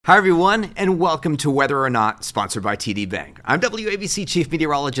Hi, everyone, and welcome to Whether or Not, sponsored by TD Bank. I'm WABC Chief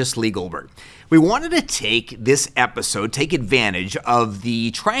Meteorologist Lee Goldberg. We wanted to take advantage of the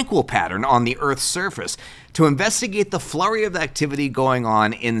tranquil pattern on the Earth's surface to investigate the flurry of activity going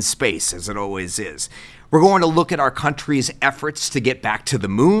on in space, as it always is. We're going to look at our country's efforts to get back to the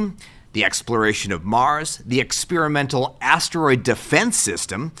moon, the exploration of Mars, the experimental asteroid defense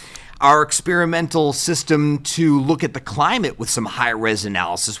system, our experimental system to look at the climate with some high-res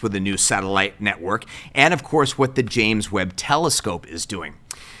analysis with a new satellite network, and of course what the James Webb Telescope is doing.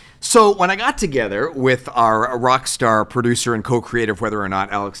 So when I got together with our rock star producer and co-creator of Whether or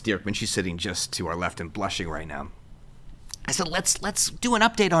Not, Alex Dierkman, she's sitting just to our left and blushing right now, I said, let's do an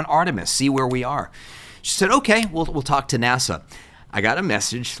update on Artemis, see where we are. She said, okay, we'll talk to NASA. I got a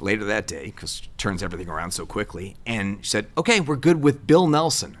message later that day, because it turns everything around so quickly, and she said, okay, we're good with Bill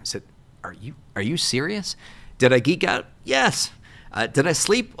Nelson. I said, are you serious? Did I geek out? Yes. Did I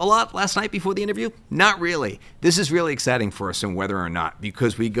sleep a lot last night before the interview? Not really. This is really exciting for us in Whether or Not,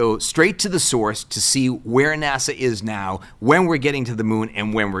 because we go straight to the source to see where NASA is now, when we're getting to the moon,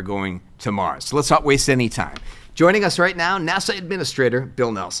 and when we're going to Mars. So let's not waste any time. Joining us right now, NASA Administrator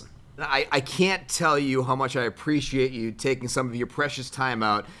Bill Nelson. I can't tell you how much I appreciate you taking some of your precious time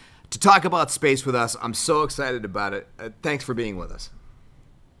out to talk about space with us. I'm so excited about it. Thanks for being with us.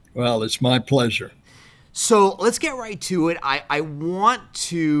 Well, it's my pleasure. So let's get right to it. I want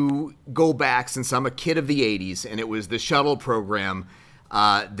to go back, since I'm a kid of the 80s, and it was the shuttle program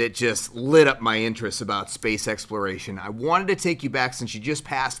that just lit up my interest about space exploration. I wanted to take you back, since you just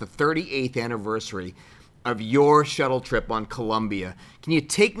passed the 38th anniversary of your shuttle trip on Columbia. Can you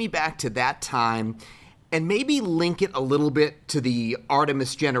take me back to that time and maybe link it a little bit to the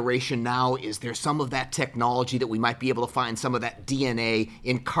Artemis generation now? Is there some of that technology that we might be able to find some of that DNA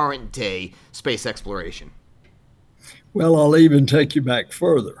in current day space exploration? Well, I'll even take you back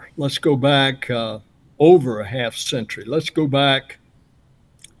further. Let's go back over a half century. Let's go back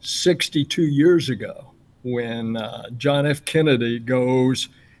 62 years ago when John F. Kennedy goes.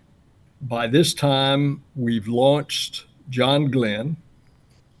 By this time, we've launched John Glenn.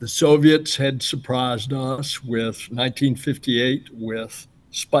 The Soviets had surprised us with 1958 with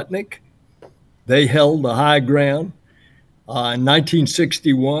Sputnik. They held the high ground. In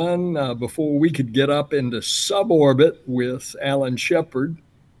 1961, before we could get up into suborbit with Alan Shepard,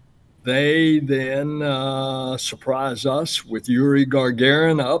 they then surprised us with Yuri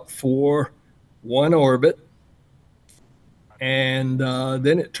Gagarin up for one orbit. And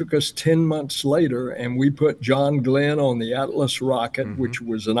then it took us 10 months later, and we put John Glenn on the Atlas rocket, which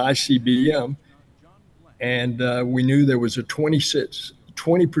was an ICBM. And we knew there was a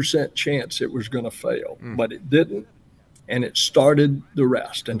 20% chance it was going to fail, but it didn't. And it started the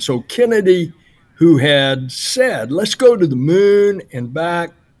rest. And so Kennedy, who had said, let's go to the moon and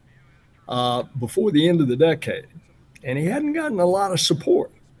back before the end of the decade, and he hadn't gotten a lot of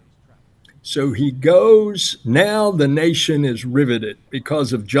support. So he goes, now the nation is riveted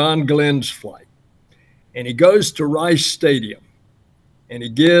because of John Glenn's flight. And he goes to Rice Stadium and he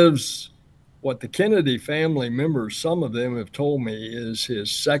gives what the Kennedy family members, some of them have told me, is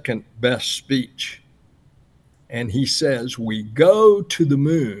his second best speech. And he says, we go to the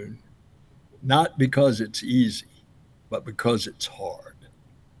moon, not because it's easy, but because it's hard.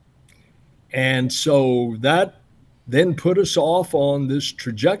 And so that then put us off on this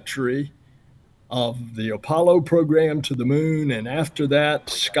trajectory of the Apollo program to the moon, and after that,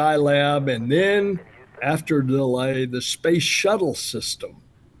 Skylab, and then after a delay, the space shuttle system,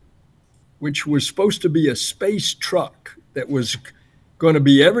 which was supposed to be a space truck that was going to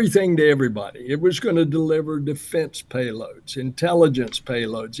be everything to everybody. It was going to deliver defense payloads, intelligence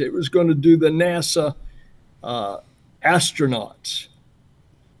payloads. It was going to do the NASA astronauts.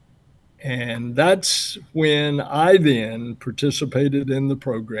 And that's when I then participated in the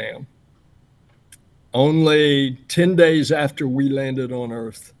program. Only 10 days after we landed on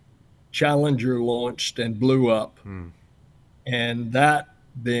Earth, Challenger launched and blew up. And that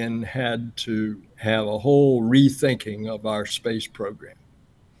then had to have a whole rethinking of our space program.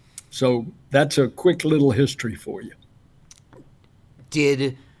 So that's a quick little history for you.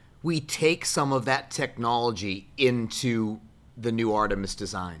 Did we take some of that technology into the new Artemis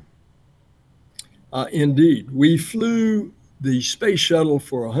design? Indeed. We flew the space shuttle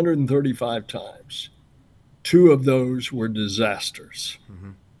for 135 times. 2 of those were disasters.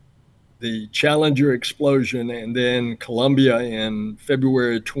 The Challenger explosion and then Columbia in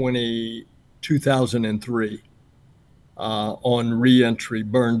February 2003 on re-entry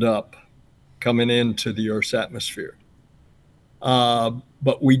burned up coming into the Earth's atmosphere.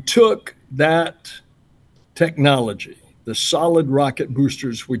 But we took that technology the solid rocket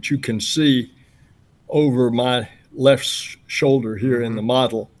boosters, which you can see over my left shoulder here in the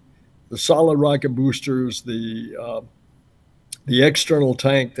model, the solid rocket boosters, the external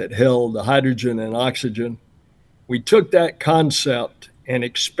tank that held the hydrogen and oxygen, we took that concept and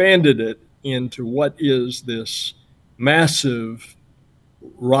expanded it into what is this massive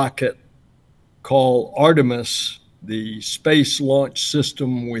rocket called Artemis, the space launch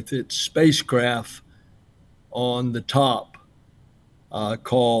system with its spacecraft on the top,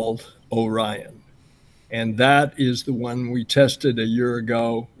 called Orion. And that is the one we tested a year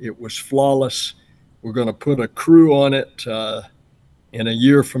ago. It was flawless. We're going to put a crew on it in a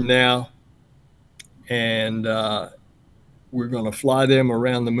year from now, and we're going to fly them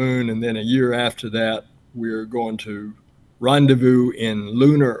around the moon. And then a year after that, we're going to rendezvous in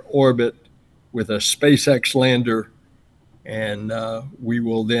lunar orbit with a SpaceX lander, and we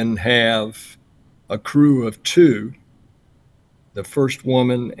will then have a crew of 2. The first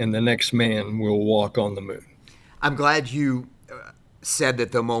woman and the next man will walk on the moon. I'm glad you said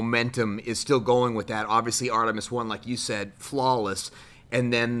that the momentum is still going with that. Obviously, Artemis 1, like you said, flawless.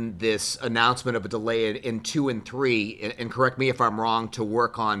 And then this announcement of a delay in 2 and 3, and correct me if I'm wrong, to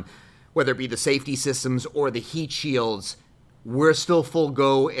work on whether it be the safety systems or the heat shields. We're still full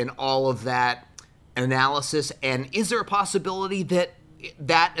go in all of that analysis. And is there a possibility that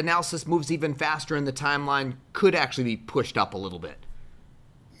that analysis moves even faster and the timeline could actually be pushed up a little bit?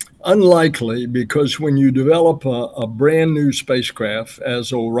 Unlikely, because when you develop a brand new spacecraft,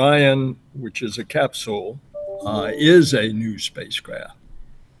 as Orion, which is a capsule, is a new spacecraft,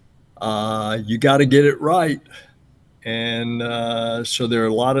 you got to get it right. And so there are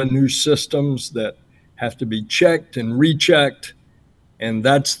a lot of new systems that have to be checked and rechecked. And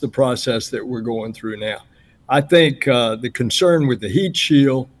that's the process that we're going through now. I think the concern with the heat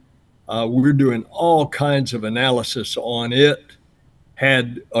shield, we're doing all kinds of analysis on it.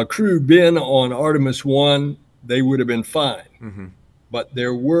 Had a crew been on Artemis 1, they would have been fine. Mm-hmm. But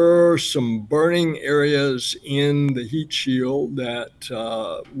there were some burning areas in the heat shield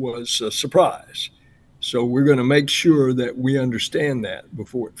that was a surprise. So we're going to make sure that we understand that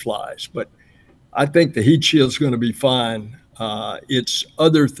before it flies. But I think the heat shield is going to be fine. It's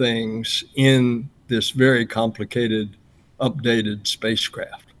other things in this very complicated, updated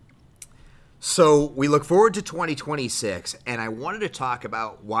spacecraft. So we look forward to 2026, and I wanted to talk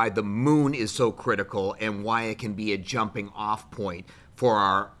about why the moon is so critical and why it can be a jumping off point for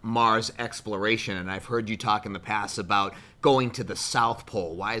our Mars exploration. And I've heard you talk in the past about going to the South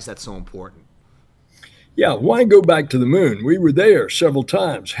Pole. Why is that so important? Yeah, why go back to the moon? We were there several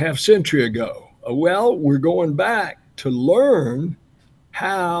times, half century ago. Well, we're going back to learn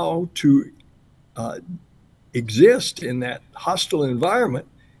how to exist in that hostile environment,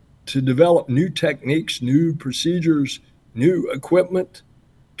 to develop new techniques, new procedures, new equipment,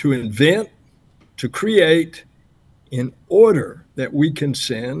 to invent, to create, in order that we can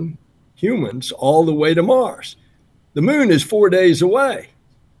send humans all the way to Mars. The moon is 4 days away.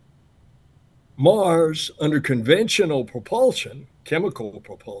 Mars, under conventional propulsion, chemical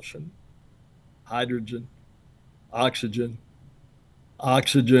propulsion, hydrogen, oxygen,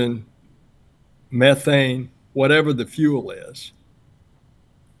 methane, whatever the fuel is,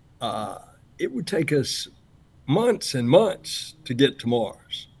 it would take us months and months to get to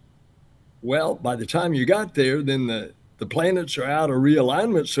Mars. Well, by the time you got there, then the planets are out of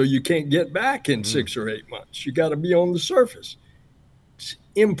realignment, so you can't get back in 6 or 8 months. You got to be on the surface. It's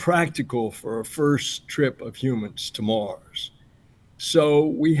impractical for a first trip of humans to Mars. So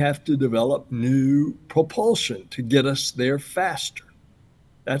we have to develop new propulsion to get us there faster.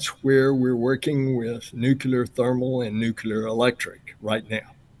 That's where we're working with nuclear thermal and nuclear electric right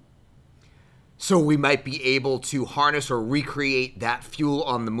now. So we might be able to harness or recreate that fuel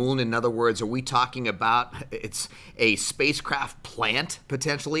on the moon. In other words, are we talking about it's a spacecraft plant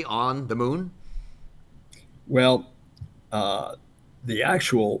potentially on the moon? Well, the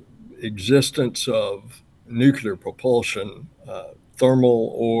actual existence of nuclear propulsion,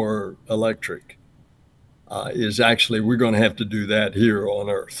 thermal or electric, is actually, we're going to have to do that here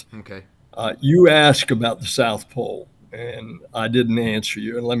on Earth. Okay. You asked about the South Pole, and I didn't answer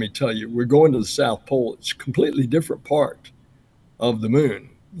you. And let me tell you, we're going to the South Pole. It's a completely different part of the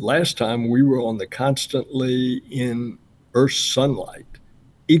moon. Last time we were on the constantly in Earth's sunlight,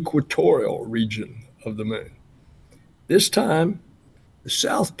 equatorial region of the moon. This time, the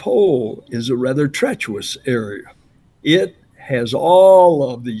South Pole is a rather treacherous area. It has all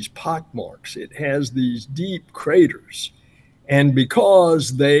of these pockmarks. It has these deep craters. And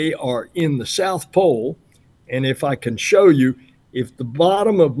because they are in the South Pole, and if I can show you, if the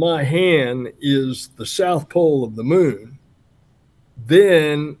bottom of my hand is the South Pole of the moon,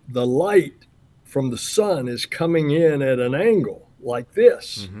 then the light from the sun is coming in at an angle like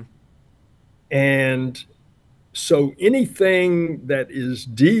this. Mm-hmm. And so anything that is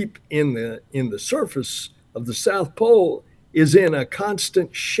deep in the surface of the South Pole is in a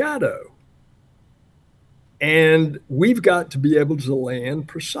constant shadow. And we've got to be able to land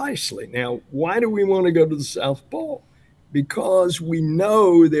precisely. Now, why do we want to go to the South Pole? Because we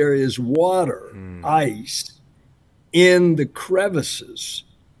know there is water, ice, in the crevices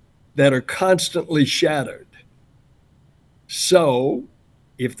that are constantly shadowed. So,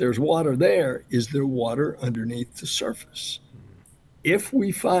 if there's water there, is there water underneath the surface? If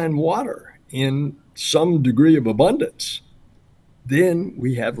we find water in some degree of abundance, then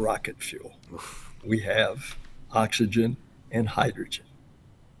we have rocket fuel. We have oxygen and hydrogen.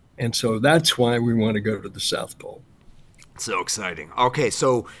 And so that's why we want to go to the South Pole. So exciting. Okay,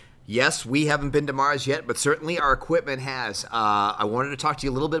 so yes, we haven't been to Mars yet, but certainly our equipment has. I wanted to talk to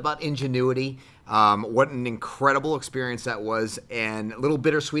you a little bit about Ingenuity. What an incredible experience that was, and a little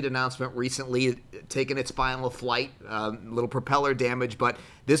bittersweet announcement recently, taking its final flight, little propeller damage, but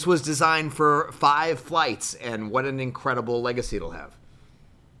this was designed for 5 flights, and what an incredible legacy it'll have.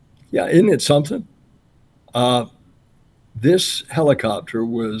 Yeah, isn't it something? This helicopter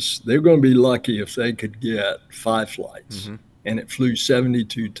they were going to be lucky if they could get 5 flights, and it flew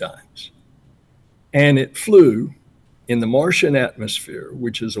 72 times. And it flew in the Martian atmosphere,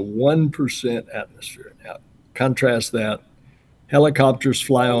 which is a 1% atmosphere. Now, contrast that. Helicopters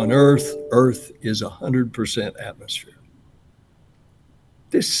fly on Earth. Earth is 100% atmosphere.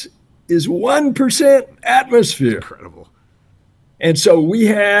 This is 1% atmosphere. Incredible. And so we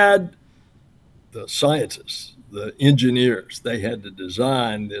had the scientists, the engineers, they had to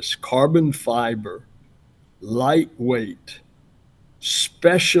design this carbon fiber, lightweight,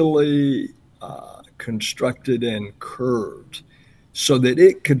 specially constructed and curved so that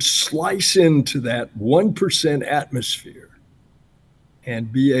it could slice into that 1% atmosphere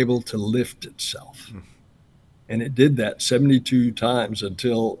and be able to lift itself. And it did that 72 times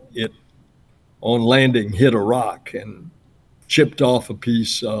until it, on landing, hit a rock and chipped off a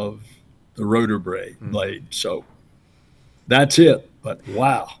piece of the rotor blade. So that's it. But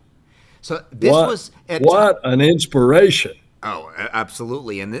wow. So this what an inspiration. Oh,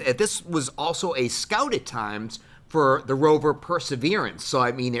 absolutely. And this was also a scout at times for the rover Perseverance. So,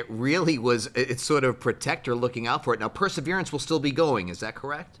 I mean, it really was, it's sort of protector looking out for it. Now, Perseverance will still be going. Is that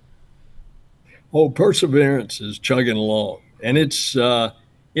correct? Oh, Perseverance is chugging along. And it's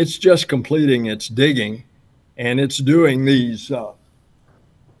just completing its digging. And it's doing these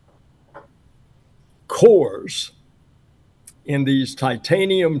cores in these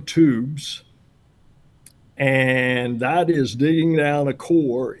titanium tubes. And that is digging down a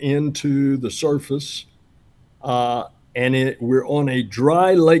core into the surface. We're on a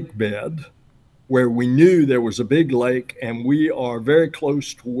dry lake bed where we knew there was a big lake, and we are very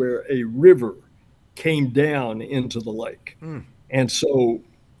close to where a river came down into the lake. And so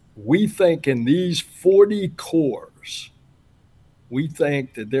we think in these 40 cores, we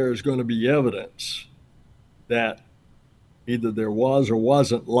think that there is going to be evidence that either there was or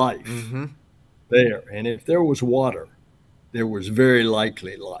wasn't life there. And if there was water, there was very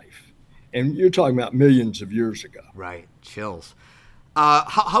likely life. And you're talking about millions of years ago. Right. Chills.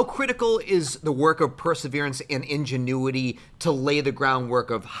 How critical is the work of Perseverance and Ingenuity to lay the groundwork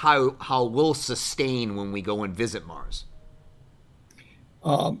of how we'll sustain when we go and visit Mars?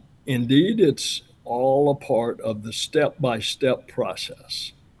 Indeed, it's all a part of the step-by-step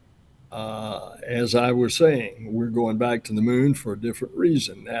process. As I was saying, we're going back to the moon for a different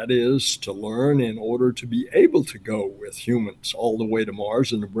reason. That is to learn in order to be able to go with humans all the way to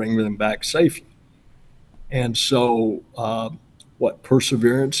Mars and to bring them back safely. And so what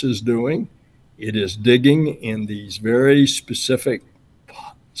Perseverance is doing, it is digging in these very specific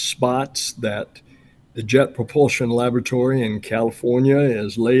spots that the Jet Propulsion Laboratory in California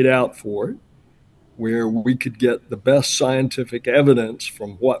has laid out for it, where we could get the best scientific evidence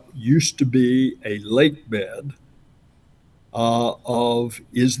from what used to be a lake bed of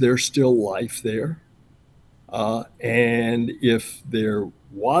is there still life there? And if there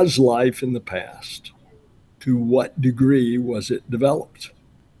was life in the past, to what degree was it developed?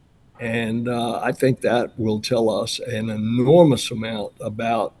 And I think that will tell us an enormous amount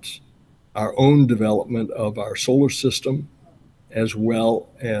about our own development of our solar system, as well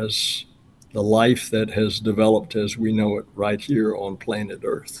as the life that has developed as we know it right here on planet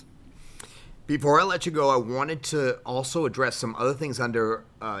Earth. Before I let you go, I wanted to also address some other things under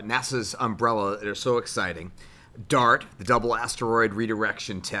NASA's umbrella that are so exciting. DART, the Double Asteroid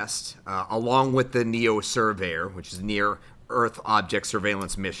Redirection Test, along with the NEO Surveyor, which is Near Earth object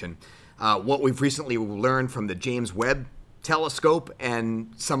surveillance mission. What we've recently learned from the James Webb Telescope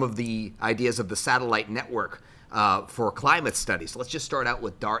and some of the ideas of the satellite network for climate studies. Let's just start out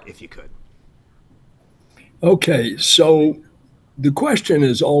with DART, if you could. Okay, so the question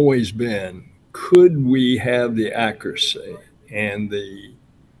has always been, could we have the accuracy and the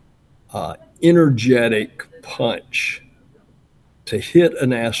energetic punch to hit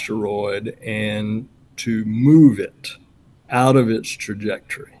an asteroid and to move it out of its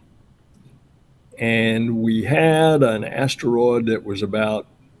trajectory? And we had an asteroid that was about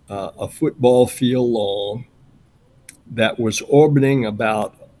a football field long that was orbiting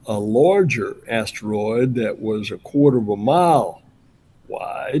about a larger asteroid that was a quarter of a mile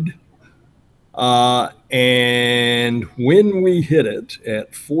wide. And when we hit it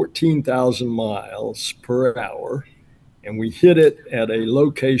at 14,000 miles per hour, and we hit it at a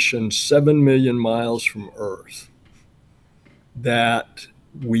location 7 million miles from Earth, that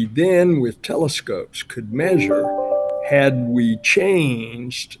we then, with telescopes, could measure had we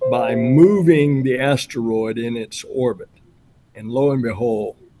changed by moving the asteroid in its orbit. And lo and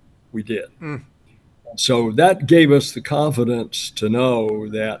behold, we did. So that gave us the confidence to know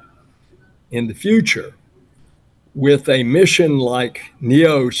that in the future, with a mission like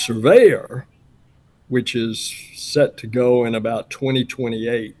NEO Surveyor, which is set to go in about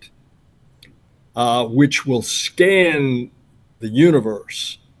 2028, which will scan the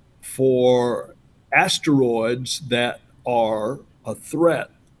universe for asteroids that are a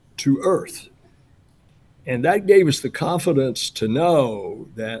threat to Earth. And that gave us the confidence to know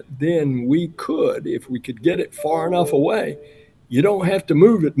that then we could, if we could get it far enough away, you don't have to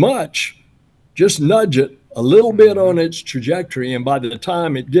move it much, just nudge it a little bit on its trajectory, and by the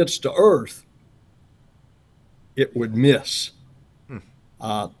time it gets to Earth, it would miss.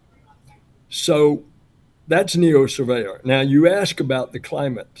 So that's NEO Surveyor. Now, you ask about the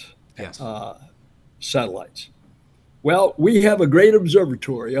climate satellites. Well, we have a great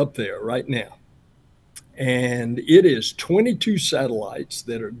observatory up there right now. And it is 22 satellites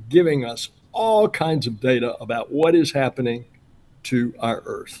that are giving us all kinds of data about what is happening to our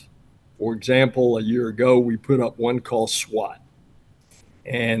Earth. For example, a year ago, we put up one called SWAT.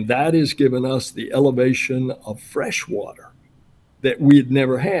 And that has given us the elevation of fresh water that we had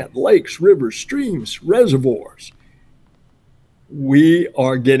never had. Lakes, rivers, streams, reservoirs. We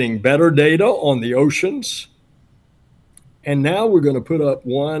are getting better data on the oceans. And now we're going to put up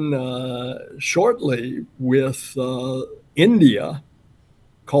one shortly with India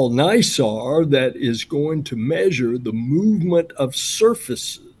called NISAR that is going to measure the movement of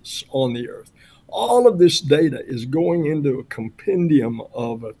surfaces on the Earth. All of this data is going into a compendium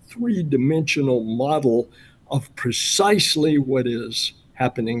of a three-dimensional model of precisely what is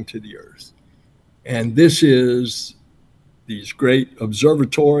happening to the Earth. And this is these great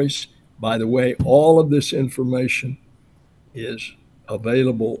observatories. By the way, all of this information is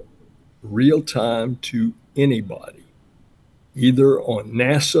available real time to anybody, either on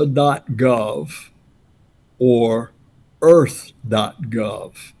nasa.gov or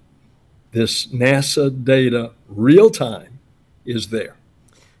earth.gov. This NASA data real time is there.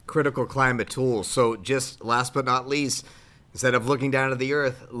 Critical climate tools. So just last but not least, instead of looking down at the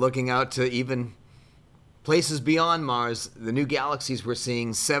Earth, looking out to even places beyond Mars, the new galaxies we're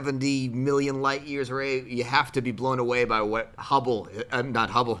seeing 70 million light years away, you have to be blown away by what not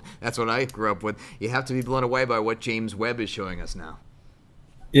Hubble, that's what I grew up with. You have to be blown away by what James Webb is showing us now.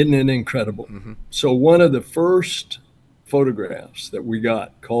 Isn't it incredible? Mm-hmm. So one of the first photographs that we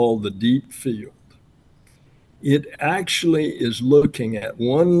got, called the deep field, it actually is looking at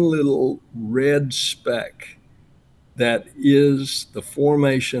one little red speck that is the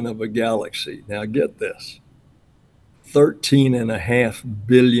formation of a galaxy. Now get this, 13.5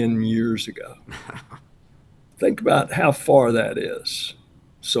 billion years ago. Think about how far that is.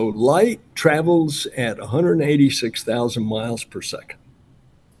 So light travels at 186,000 miles per second.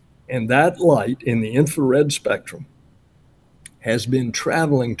 And that light in the infrared spectrum has been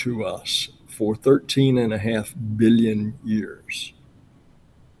traveling to us for 13.5 billion years.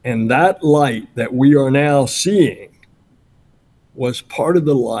 And that light that we are now seeing was part of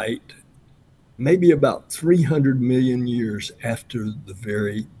the light maybe about 300 million years after the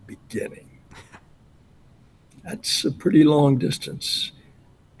very beginning. That's a pretty long distance.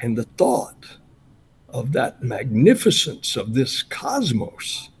 And the thought of that magnificence of this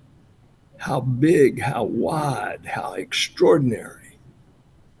cosmos, how big, how wide, how extraordinary.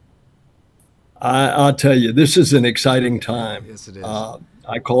 I'll tell you, this is an exciting time. Yes, it is.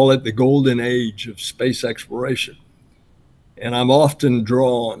 I call it the golden age of space exploration. And I'm often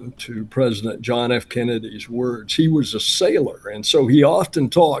drawn to President John F. Kennedy's words. He was a sailor, and so he often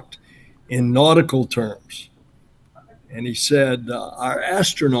talked in nautical terms. And he said, our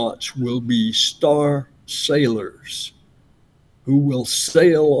astronauts will be star sailors who will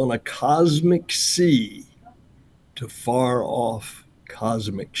sail on a cosmic sea to far off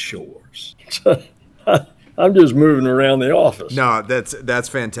cosmic shores. I'm just moving around the office. No, that's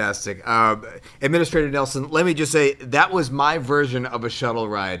fantastic. Administrator Nelson, let me just say, that was my version of a shuttle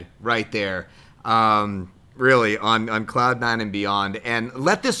ride right there. Really, on Cloud 9 and beyond. And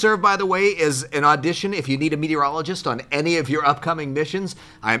let this serve, by the way, as an audition. If you need a meteorologist on any of your upcoming missions,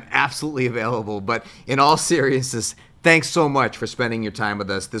 I'm absolutely available. But in all seriousness, thanks so much for spending your time with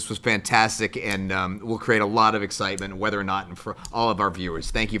us. This was fantastic, and will create a lot of excitement, whether or not, and for all of our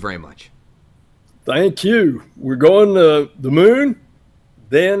viewers. Thank you very much. Thank you. We're going to the moon,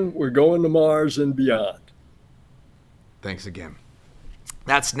 then we're going to Mars and beyond. Thanks again.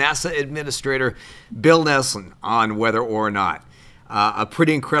 That's NASA Administrator Bill Nelson on Whether or Not. A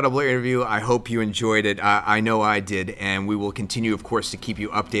pretty incredible interview. I hope you enjoyed it. I know I did, and we will continue, of course, to keep you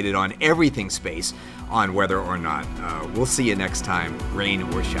updated on everything space on Whether or Not. We'll see you next time, rain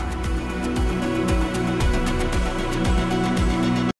or shine.